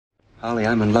Holly,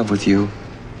 I'm in love with you.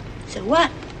 So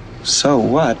what? So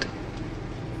what?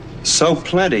 So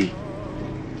plenty.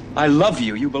 I love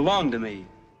you. You belong to me.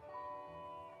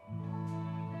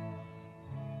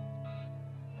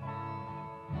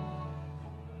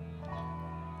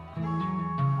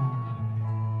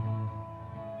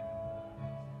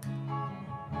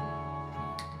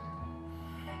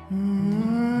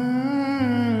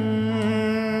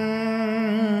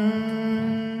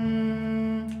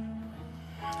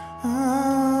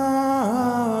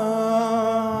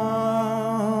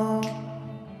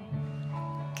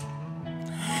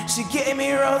 She gave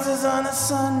me roses on a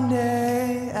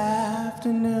Sunday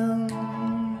afternoon.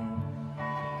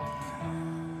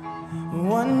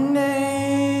 One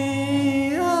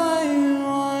day I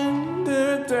wanted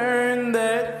to turn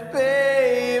that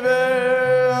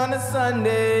favor on a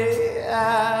Sunday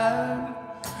afternoon.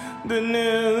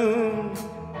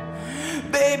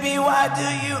 Baby, why do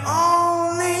you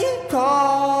only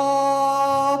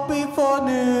call before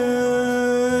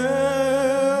noon?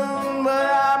 But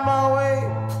I'm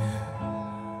awake,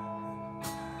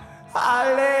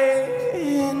 I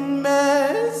lay in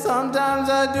bed, sometimes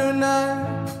I do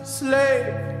not sleep,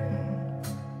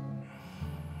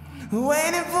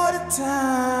 waiting for the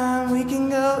time we can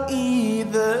go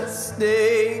eat the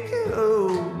steak.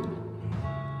 Oh.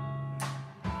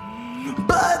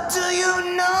 But do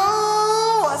you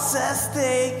know what's at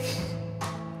stake?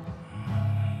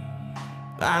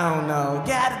 I don't know,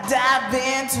 gotta dive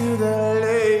into the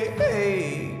lake.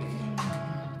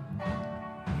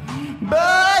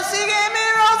 But she gave me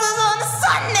roses on a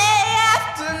Sunday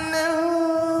afternoon.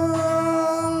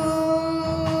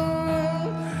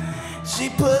 She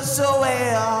puts away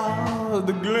all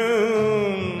the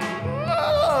gloom.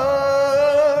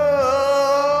 Oh,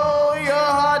 your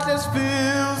heart just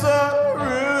fills a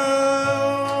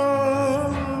room.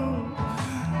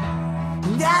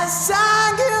 Yes, I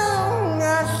do.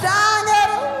 Yes,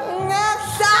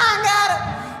 I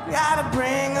gotta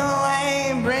bring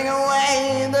away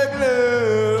the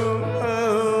gloom.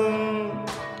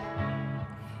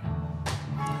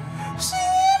 She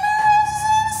gave me roses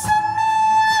on a Sunday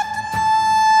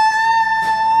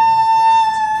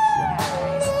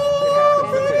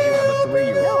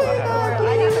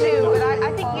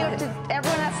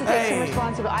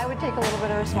responsibility. I would take a little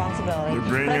bit of responsibility. We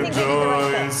bring but I your think they did the right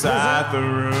joy thing. inside the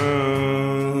room,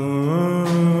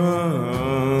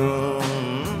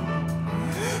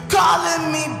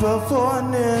 calling me before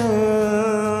noon.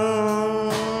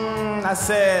 I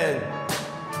said,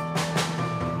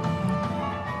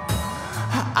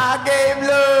 I gave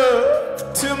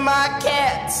love to my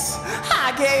cats,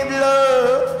 I gave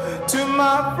love to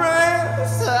my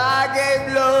friends, I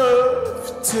gave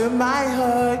love to my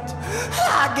heart,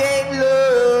 I gave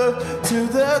love to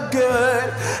the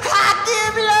good, I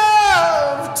give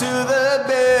love to the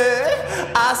bad.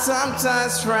 I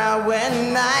sometimes frown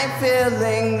when I'm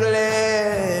feeling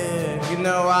glad. You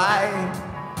know why?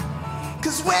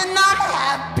 'Cause when I'm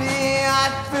happy I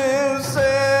feel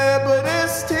sad, but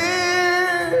it's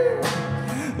tears.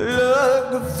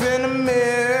 Look in the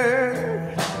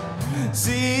mirror,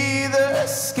 see the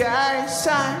sky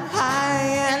shine high,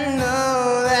 and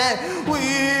know that we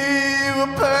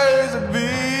will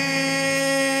persevere.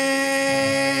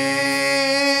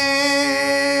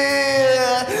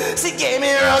 She gave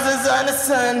me roses on a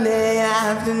Sunday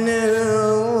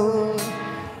afternoon.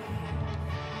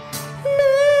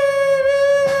 Maybe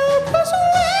I'll push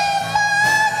away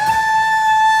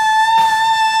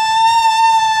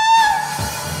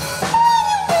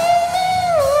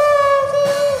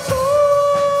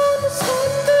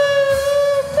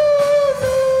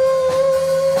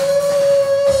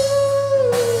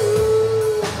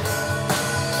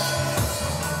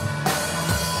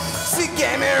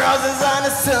on a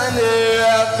Sunday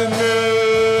afternoon.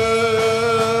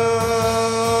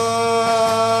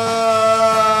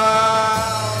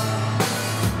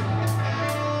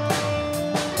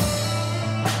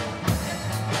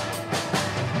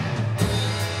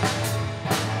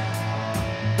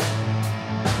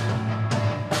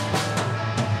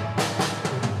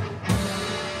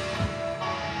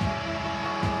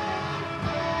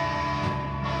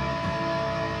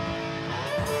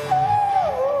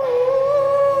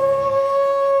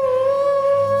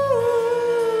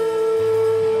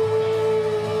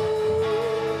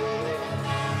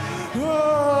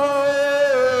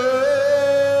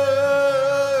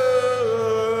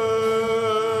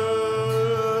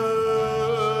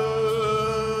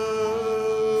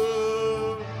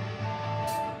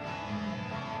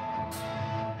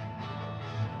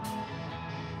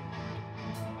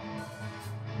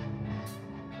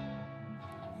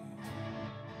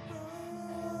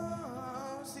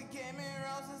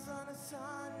 houses on a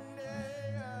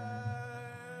Sunday afternoon.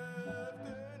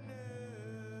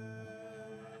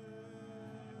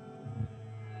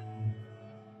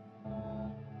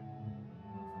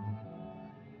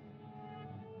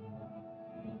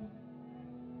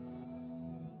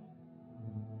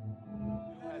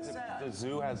 The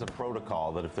zoo has a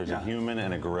protocol that if there's a human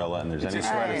and a gorilla and there's any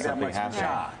threat of something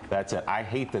happening, that's it. I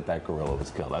hate that that gorilla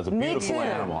was killed. That was a beautiful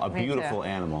animal, a beautiful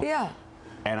animal. Yeah.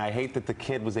 And I hate that the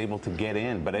kid was able to get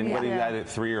in. But anybody who had a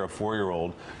 3 or a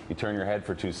 4-year-old, you turn your head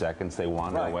for 2 seconds, they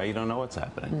wander away, you don't know what's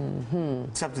happening.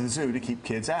 It's up to the zoo to keep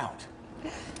kids out.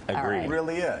 Agreed. It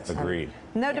really is. Agreed.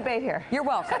 No debate here. You're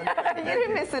welcome. You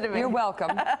didn't miss a debate. You're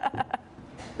welcome.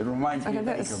 It reminds me of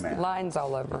There's Anchorman. lines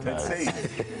all over Let's see.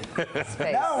 his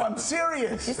face. No, I'm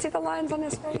serious. You see the lines on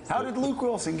his face? How did Luke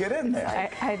Wilson get in there?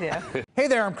 I do. Hey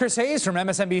there, I'm Chris Hayes from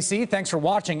MSNBC. Thanks for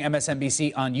watching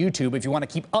MSNBC on YouTube. If you want to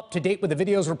keep up to date with the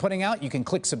videos we're putting out, you can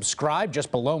click subscribe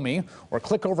just below me or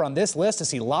click over on this list to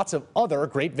see lots of other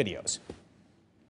great videos.